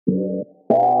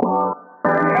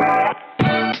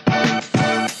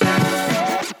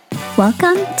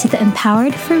Welcome to the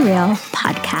Empowered for Real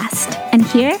podcast. And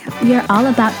here we are all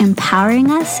about empowering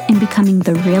us in becoming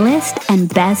the realest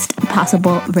and best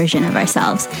possible version of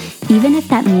ourselves, even if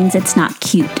that means it's not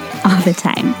cute all the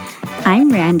time.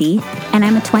 I'm Randy, and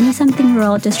I'm a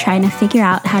 20-something-year-old just trying to figure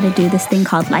out how to do this thing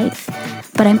called life.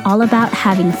 But I'm all about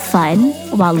having fun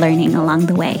while learning along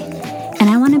the way. And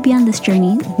I want to be on this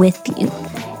journey with you,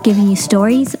 giving you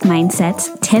stories,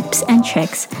 mindsets, tips, and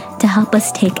tricks to help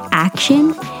us take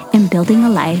action in building a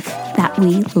life that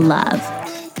we love.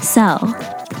 So,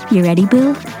 you ready,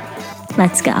 boo?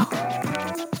 Let's go.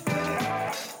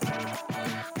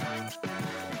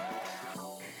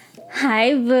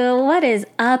 Hi, boo. What is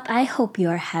up? I hope you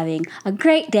are having a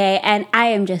great day, and I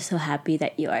am just so happy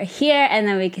that you are here and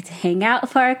that we get to hang out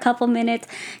for a couple minutes.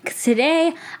 Because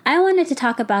today, I wanted to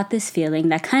talk about this feeling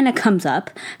that kind of comes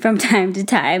up from time to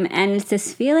time, and it's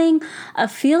this feeling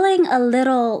of feeling a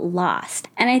little lost.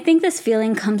 And I think this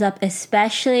feeling comes up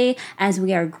especially as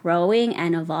we are growing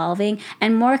and evolving,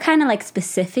 and more kind of like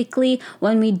specifically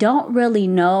when we don't really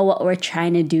know what we're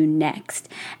trying to do next.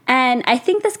 And I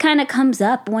think this kind of comes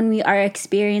up when we are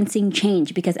experiencing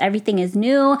change because everything is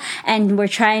new and we're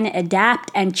trying to adapt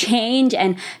and change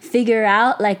and figure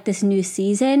out like this new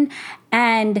season.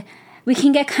 And we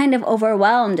can get kind of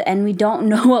overwhelmed and we don't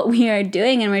know what we are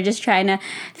doing and we're just trying to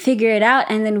figure it out,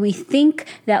 and then we think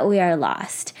that we are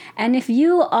lost. And if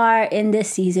you are in this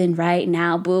season right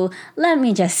now, boo, let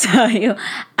me just tell you,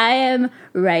 I am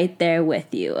right there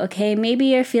with you, okay? Maybe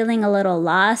you're feeling a little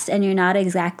lost and you're not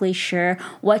exactly sure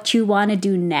what you want to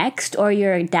do next, or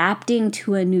you're adapting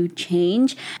to a new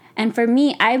change. And for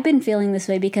me, I've been feeling this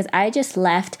way because I just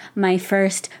left my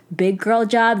first big girl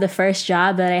job, the first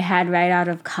job that I had right out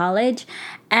of college.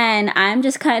 And I'm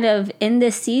just kind of in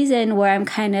this season where I'm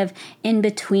kind of in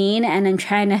between and I'm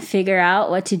trying to figure out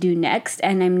what to do next.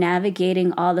 And I'm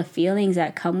navigating all the feelings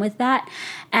that come with that.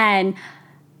 And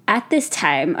at this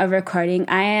time of recording,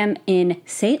 I am in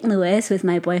St. Louis with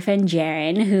my boyfriend,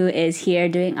 Jaron, who is here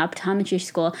doing optometry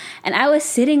school. And I was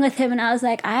sitting with him and I was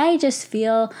like, I just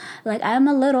feel like I'm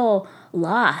a little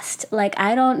lost. Like,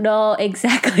 I don't know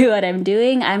exactly what I'm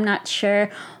doing. I'm not sure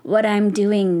what I'm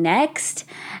doing next.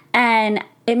 And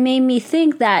it made me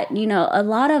think that, you know, a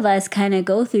lot of us kind of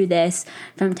go through this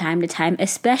from time to time,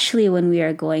 especially when we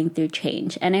are going through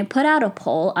change. And I put out a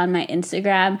poll on my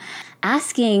Instagram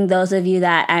asking those of you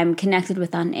that I'm connected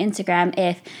with on Instagram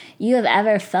if you have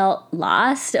ever felt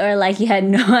lost or like you had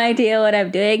no idea what I'm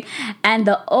doing. And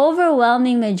the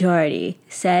overwhelming majority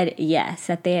said yes,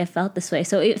 that they have felt this way.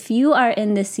 So if you are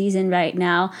in this season right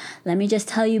now, let me just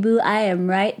tell you, boo, I am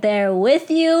right there with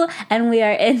you and we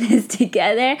are in this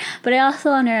together. But I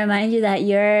also want to remind you that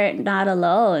you're not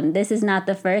alone. This is not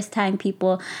the first time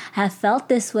people have felt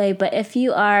this way. But if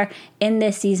you are in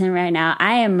this season right now,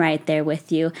 I am right there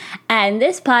with you. And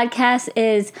this podcast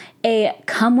is a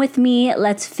come with me,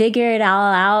 let's figure it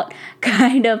all out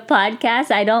kind of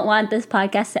podcast. I don't want this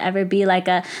podcast to ever be like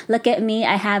a look at me,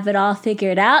 I have it all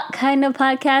figured out kind of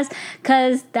podcast,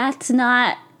 because that's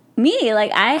not me.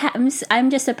 Like I'm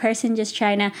just a person just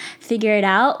trying to figure it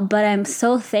out, but I'm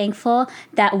so thankful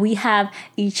that we have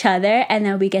each other and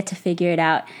that we get to figure it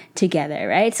out together,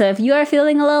 right? So if you are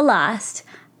feeling a little lost,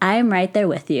 I'm right there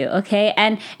with you, okay?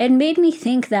 And it made me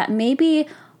think that maybe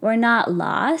we're not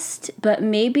lost, but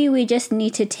maybe we just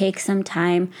need to take some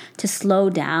time to slow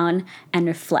down and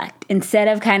reflect instead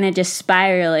of kind of just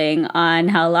spiraling on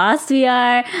how lost we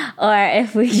are, or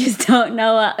if we just don't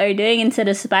know what we're doing, instead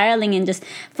of spiraling and just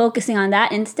focusing on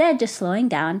that, instead just slowing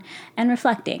down and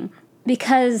reflecting.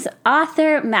 Because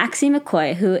author Maxie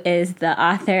McCoy, who is the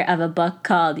author of a book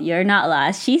called You're Not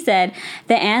Lost, she said,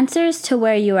 the answers to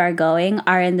where you are going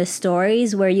are in the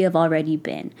stories where you have already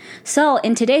been. So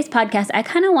in today's podcast, I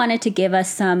kind of wanted to give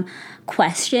us some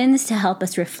questions to help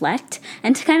us reflect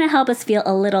and to kind of help us feel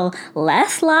a little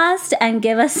less lost and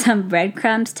give us some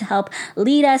breadcrumbs to help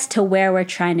lead us to where we're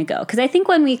trying to go. Because I think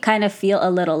when we kind of feel a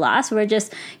little lost, we're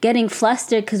just getting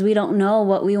flustered because we don't know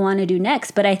what we want to do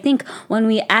next. But I think when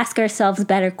we ask ourselves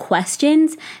better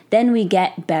questions, then we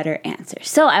get better answers.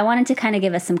 So I wanted to kind of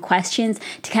give us some questions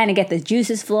to kind of get the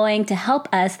juices flowing to help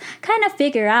us kind of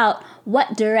figure out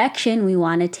what direction we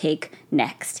want to take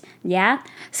next. Yeah?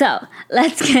 So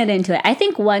let's get into it. I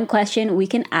think one question we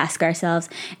can ask ourselves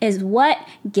is, what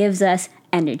gives us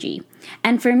energy?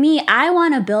 And for me, I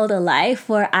want to build a life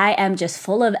where I am just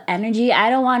full of energy.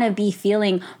 I don't want to be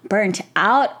feeling burnt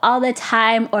out all the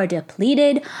time or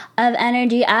depleted of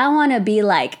energy. I want to be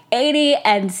like 80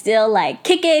 and still like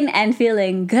kicking and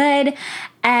feeling good.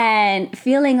 and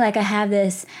feeling like I have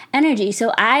this energy.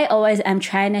 So I always am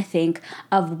trying to think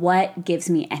of what gives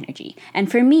me energy.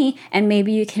 And for me, and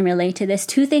maybe you can relate to this,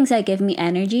 two things that give me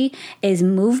energy is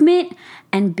movement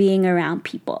and being around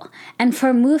people. And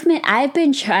for movement, I've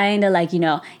been trying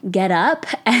to get up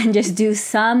and just do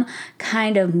some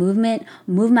kind of movement,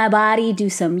 move my body, do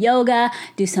some yoga,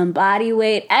 do some body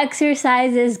weight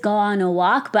exercises, go on a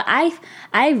walk. But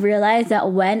I realized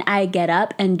that when I get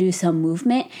up and do some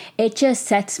movement, it just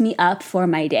sets me up for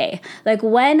my day. Like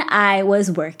when I was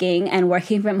working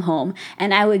from home,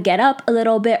 and I would get up a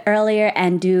little bit earlier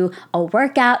and do a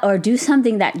workout or do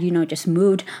something that, just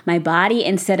moved my body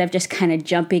instead of just kind of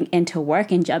jumping into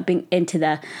work and jumping into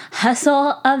the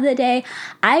hustle of the day.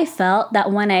 I felt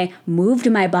that when I moved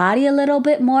my body a little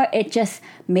bit more, it just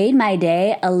made my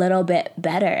day a little bit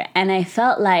better. And I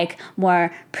felt like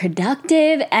more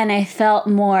productive, and I felt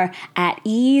more at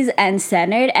ease and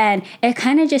centered. And it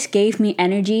kind of just gave me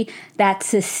energy that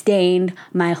sustained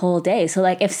my whole day. So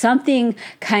like if something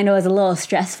kind of was a little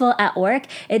stressful at work,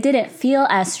 it didn't feel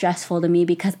as stressful to me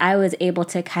because I was able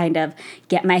to kind of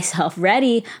get myself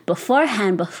ready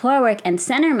beforehand, before work, and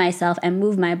center myself and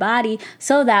move my body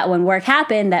so that when work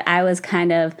happened, that I was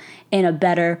kind of in a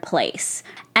better place.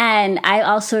 And I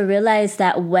also realized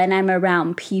that when I'm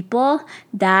around people,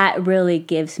 that really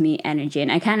gives me energy.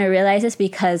 And I kind of realized this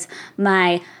because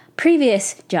my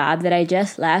previous job that I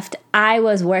just left, I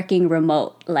was working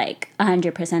remote like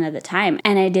 100% of the time.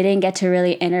 And I didn't get to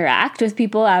really interact with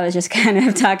people. I was just kind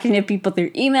of talking to people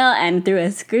through email and through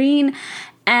a screen.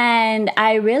 And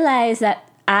I realized that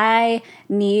I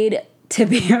need to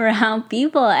be around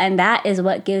people, and that is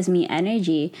what gives me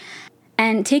energy.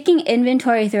 And taking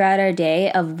inventory throughout our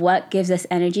day of what gives us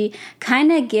energy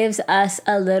kind of gives us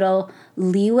a little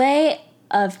leeway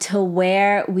of to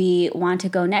where we want to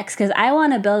go next. Because I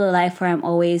want to build a life where I'm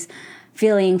always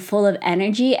feeling full of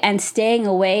energy and staying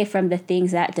away from the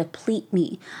things that deplete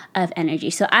me of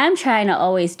energy. So I'm trying to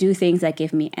always do things that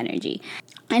give me energy.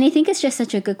 And I think it's just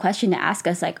such a good question to ask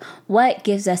us, like, what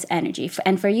gives us energy?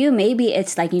 And for you, maybe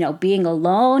it's like, being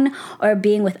alone or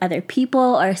being with other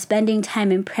people or spending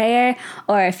time in prayer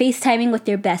or FaceTiming with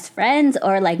your best friends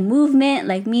or like movement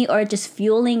like me or just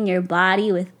fueling your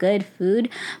body with good food.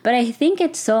 But I think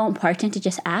it's so important to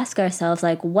just ask ourselves,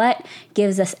 like, what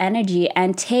gives us energy,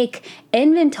 and take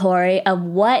inventory of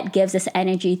what gives us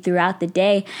energy throughout the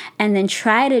day and then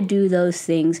try to do those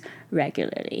things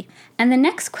regularly. And the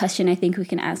next question I think we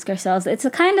can ask ourselves, it's a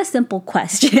kind of simple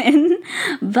question,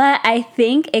 but I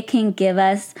think it can give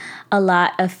us a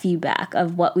lot of feedback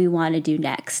of what we want to do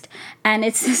next. And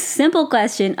it's a simple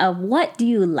question of what do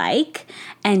you like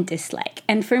and dislike?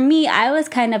 And for me, I was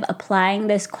kind of applying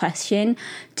this question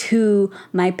to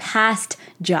my past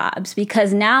jobs,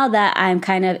 because now that I'm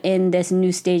kind of in this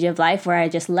new stage of life where I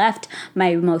just left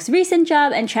my most recent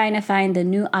job and trying to find the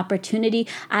new opportunity,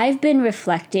 I've been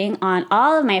reflecting on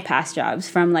all of my past jobs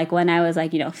from like when I was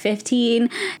 15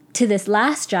 to this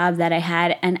last job that I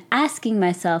had, and asking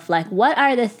myself, like, what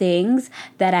are the things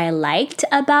that I liked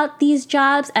about these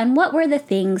jobs and what were the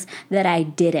things that I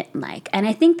didn't like? And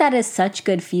I think that is such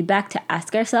good feedback to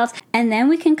ask ourselves. And then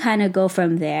we can kind of go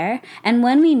from there. And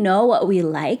when we know what we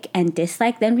like and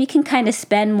dislike, then we can kind of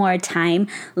spend more time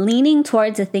leaning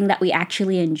towards the thing that we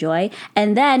actually enjoy.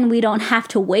 And then we don't have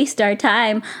to waste our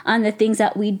time on the things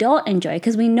that we don't enjoy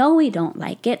because we know we don't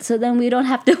like it. So then we don't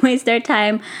have to waste our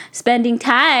time spending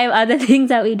time on the things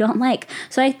that we don't like.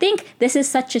 So I think this is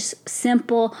such a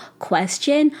simple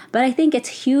question, but I think it's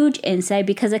huge insight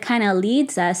because it kind of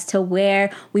leads us to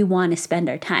where we want to spend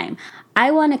our time.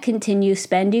 I want to continue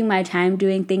spending my time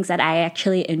doing things that I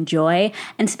actually enjoy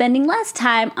and spending less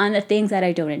time on the things that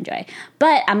I don't enjoy.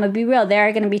 But I'm going to be real, there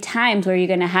are going to be times where you're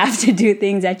going to have to do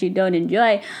things that you don't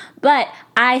enjoy. But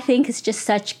I think it's just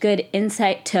such good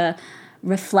insight to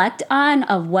reflect on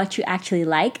of what you actually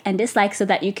like and dislike so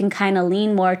that you can kind of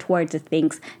lean more towards the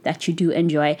things that you do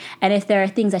enjoy. And if there are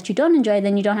things that you don't enjoy,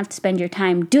 then you don't have to spend your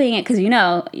time doing it because you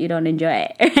don't enjoy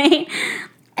it, right?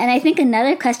 And I think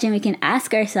another question we can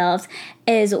ask ourselves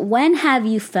is, when have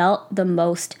you felt the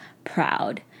most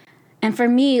proud? And for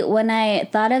me, when I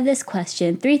thought of this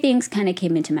question, 3 things kind of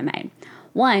came into my mind.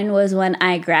 One was when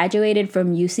I graduated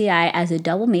from UCI as a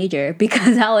double major,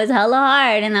 because that was hella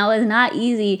hard and that was not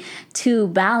easy to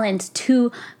balance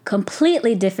 2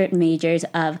 completely different majors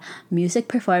of music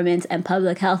performance and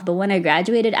public health. But when I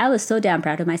graduated, I was so damn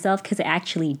proud of myself because I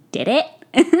actually did it.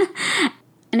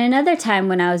 And another time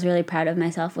when I was really proud of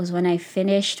myself was when I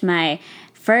finished my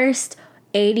first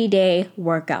 80-day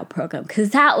workout program, because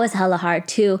that was hella hard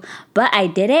too. But I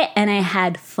did it and I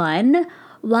had fun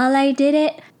while I did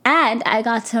it. And I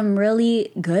got some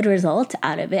really good results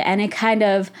out of it. And it kind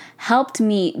of helped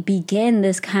me begin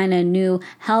this kind of new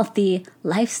healthy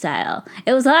lifestyle.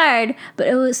 It was hard, but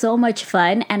it was so much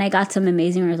fun. And I got some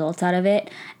amazing results out of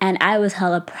it. And I was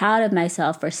hella proud of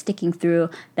myself for sticking through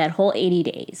that whole 80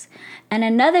 days. And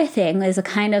another thing is a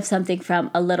kind of something from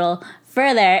a little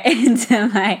further in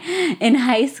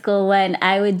high school when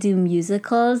I would do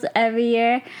musicals every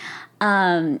year.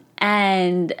 And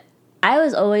I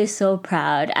was always so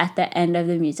proud at the end of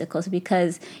the musicals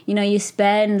because, you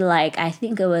spend I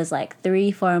think it was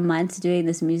 3-4 months doing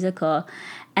this musical,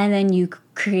 and then you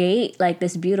create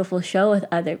this beautiful show with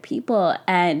other people.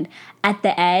 And at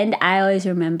the end, I always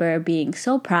remember being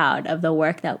so proud of the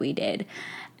work that we did.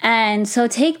 And so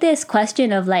take this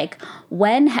question of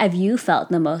when have you felt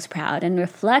the most proud, and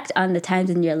reflect on the times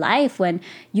in your life when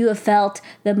you have felt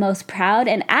the most proud,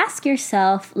 and ask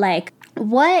yourself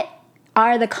what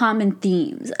are the common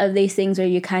themes of these things where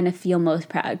you kind of feel most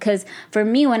proud? Because for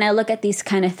me, when I look at these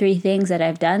kind of 3 things that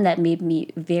I've done that made me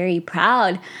very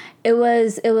proud, it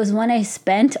was when I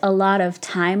spent a lot of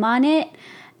time on it,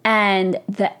 and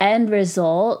the end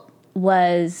result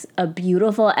was a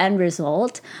beautiful end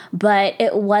result. But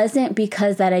it wasn't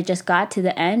because that I just got to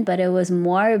the end, but it was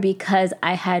more because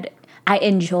I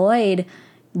enjoyed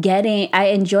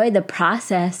the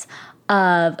process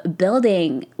of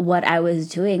building what I was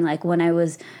doing. When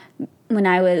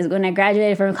I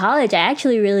graduated from college, I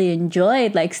actually really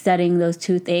enjoyed studying those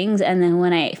 2 things. And then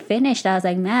when I finished, I was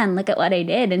like, man, look at what I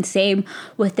did. And same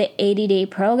with the 80-day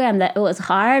program, that it was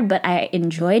hard, but I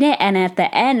enjoyed it. And at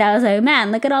the end, I was like,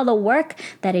 man, look at all the work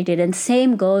that I did. And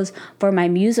same goes for my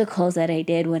musicals that I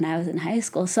did when I was in high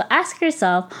school. So ask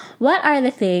yourself, what are the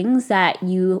things that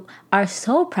you are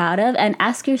so proud of? And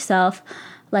ask yourself,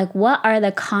 what are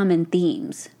the common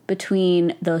themes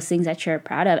between those things that you're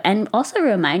proud of? And also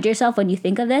remind yourself when you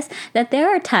think of this, that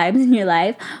there are times in your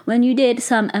life when you did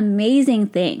some amazing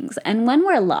things. And when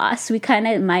we're lost, we kind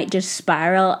of might just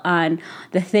spiral on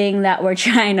the thing that we're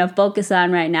trying to focus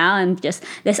on right now. And just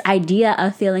this idea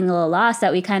of feeling a little lost,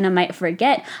 that we kind of might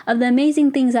forget of the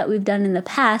amazing things that we've done in the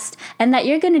past, and that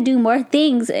you're going to do more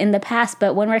things in the past.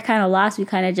 But when we're kind of lost, we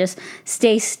kind of just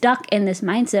stay stuck in this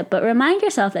mindset. But remind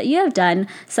yourself that you have done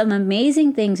some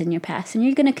amazing things in your past, and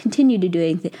you're going to continue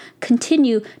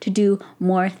to do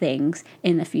more things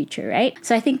in the future, right?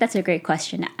 So I think that's a great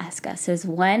question to ask us, is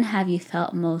when have you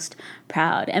felt most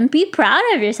proud? And be proud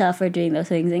of yourself for doing those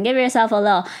things, and give yourself a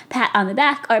little pat on the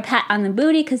back or pat on the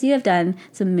booty, because you have done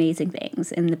some amazing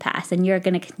things in the past, and you're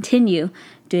going to continue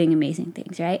doing amazing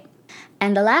things, right?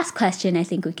 And the last question I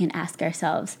think we can ask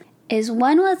ourselves is,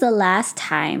 when was the last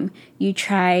time you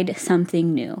tried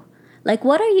something new?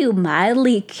 What are you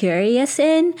mildly curious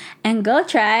in? And go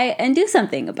try and do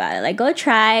something about it. Go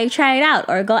try it out,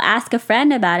 or go ask a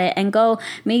friend about it, and go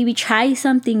maybe try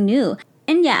something new.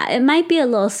 And yeah, it might be a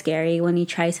little scary when you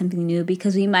try something new,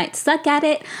 because we might suck at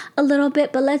it a little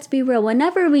bit. But let's be real,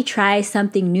 whenever we try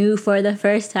something new for the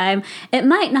first time, it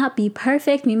might not be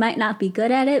perfect. We might not be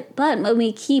good at it. But when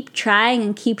we keep trying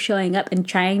and keep showing up and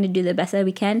trying to do the best that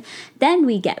we can, then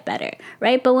we get better,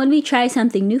 right? But when we try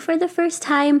something new for the first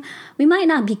time, we might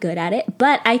not be good at it.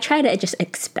 But I try to just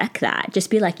expect that.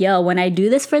 Just be like, yo, when I do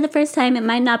this for the first time, it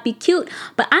might not be cute,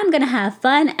 but I'm going to have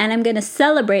fun, and I'm going to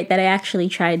celebrate that I actually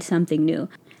tried something new.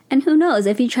 And who knows,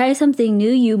 if you try something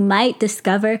new, you might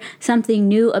discover something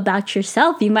new about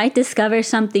yourself. You might discover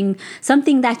something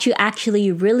that you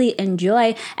actually really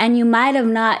enjoy, and you might have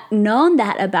not known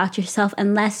that about yourself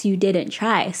unless you didn't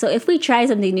try. So if we try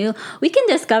something new, we can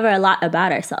discover a lot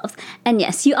about ourselves. And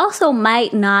yes, you also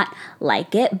might not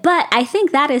like it, but I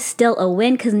think that is still a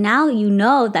win, because now you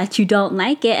know that you don't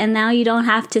like it, and now you don't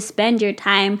have to spend your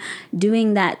time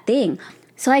doing that thing.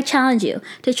 So I challenge you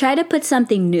to try to put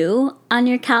something new on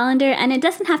your calendar, and it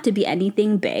doesn't have to be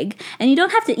anything big, and you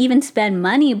don't have to even spend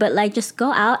money, but just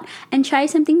go out and try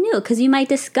something new, because you might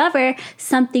discover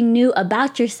something new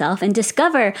about yourself and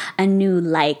discover a new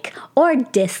like or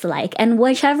dislike. And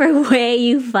whichever way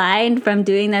you find from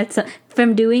doing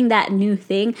that new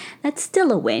thing, that's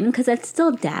still a win, because that's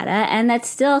still data, and that's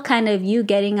still kind of you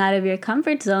getting out of your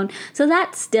comfort zone. So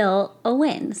that's still a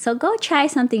win. So go try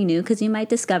something new, because you might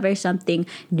discover something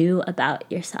new about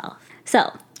yourself.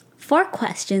 So 4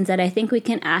 questions that I think we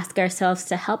can ask ourselves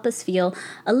to help us feel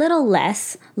a little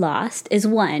less lost is: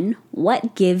 1,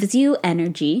 what gives you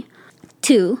energy?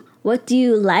 2, what do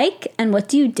you like and what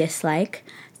do you dislike?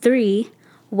 3,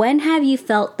 when have you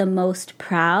felt the most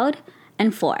proud?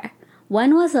 And 4,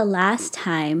 when was the last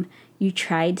time you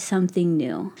tried something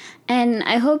new. And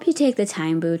I hope you take the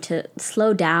time, Boo, to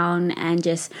slow down and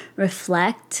just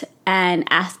reflect and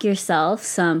ask yourself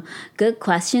some good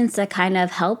questions that kind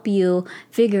of help you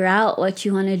figure out what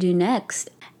you want to do next.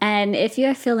 And if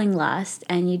you're feeling lost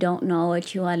and you don't know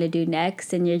what you want to do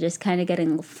next and you're just kind of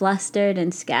getting flustered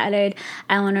and scattered,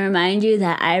 I want to remind you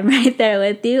that I'm right there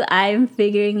with you. I'm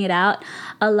figuring it out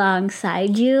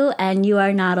alongside you, and you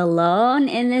are not alone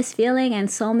in this feeling.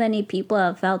 And so many people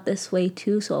have felt this way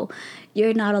too, so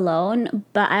you're not alone.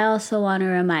 But I also want to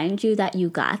remind you that you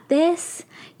got this.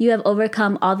 You have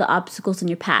overcome all the obstacles in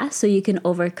your past, so you can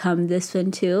overcome this one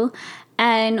too.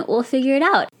 And we'll figure it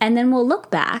out. And then we'll look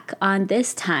back on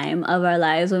this time of our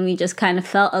lives when we just kind of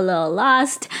felt a little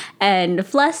lost and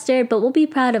flustered, but we'll be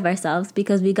proud of ourselves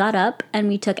because we got up and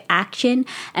we took action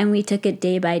and we took it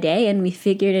day by day and we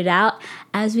figured it out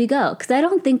as we go. Because I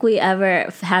don't think we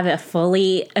ever have it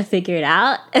fully figured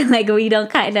out. Like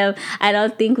I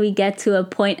don't think we get to a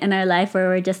point in our life where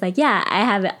we're just like, yeah, I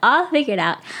have it all figured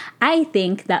out. I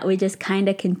think that we just kind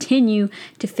of continue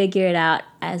to figure it out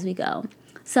as we go.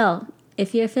 So,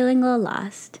 if you're feeling a little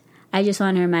lost, I just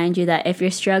want to remind you that if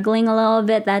you're struggling a little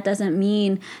bit, that doesn't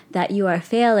mean that you are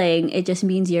failing. It just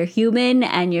means you're human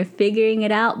and you're figuring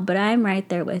it out. But I'm right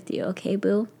there with you, okay,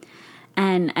 boo?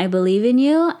 And I believe in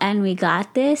you, and we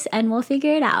got this, and we'll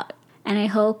figure it out. And I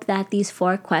hope that these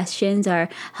 4 questions are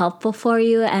helpful for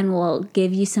you and will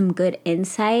give you some good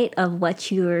insight of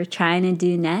what you're trying to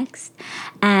do next.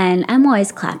 And I'm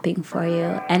always clapping for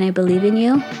you, and I believe in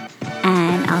you.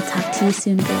 And I'll talk to you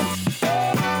soon, boo.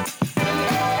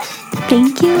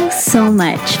 Thank you so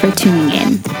much for tuning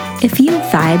in. If you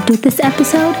vibed with this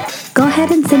episode, go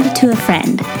ahead and send it to a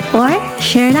friend or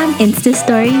share it on Insta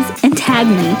stories and tag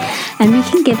me, and we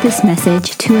can give this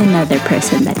message to another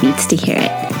person that needs to hear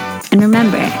it. And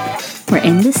remember, we're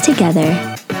in this together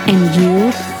and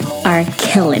you are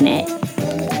killing it.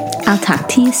 I'll talk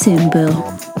to you soon,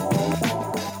 boo.